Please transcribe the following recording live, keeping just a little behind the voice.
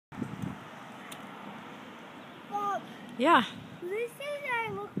Yeah. Do they say that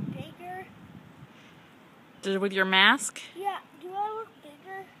I look bigger? With your mask? Yeah. Do I look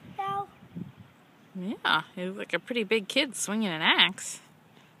bigger now? Yeah, you look like a pretty big kid swinging an axe.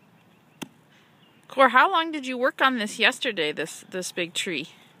 Cor, how long did you work on this yesterday, this big tree?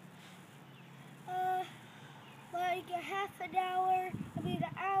 Like a half an hour, an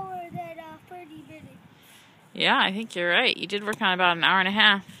hour, then 30 minutes. Yeah, I think you're right. You did work on about an hour and a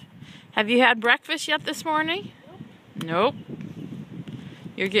half. Have you had breakfast yet this morning? Nope. Nope.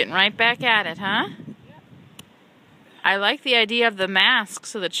 You're getting right back at it, huh? Yep. I like the idea of the mask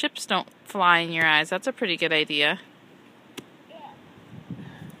so the chips don't fly in your eyes. That's a pretty good idea. Yeah.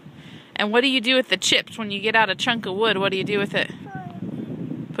 And what do you do with the chips when you get out a chunk of wood? What do you do with it?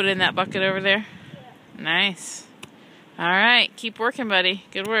 Put it in that bucket over there? Yeah. Nice. All right, keep working, buddy.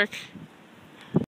 Good work.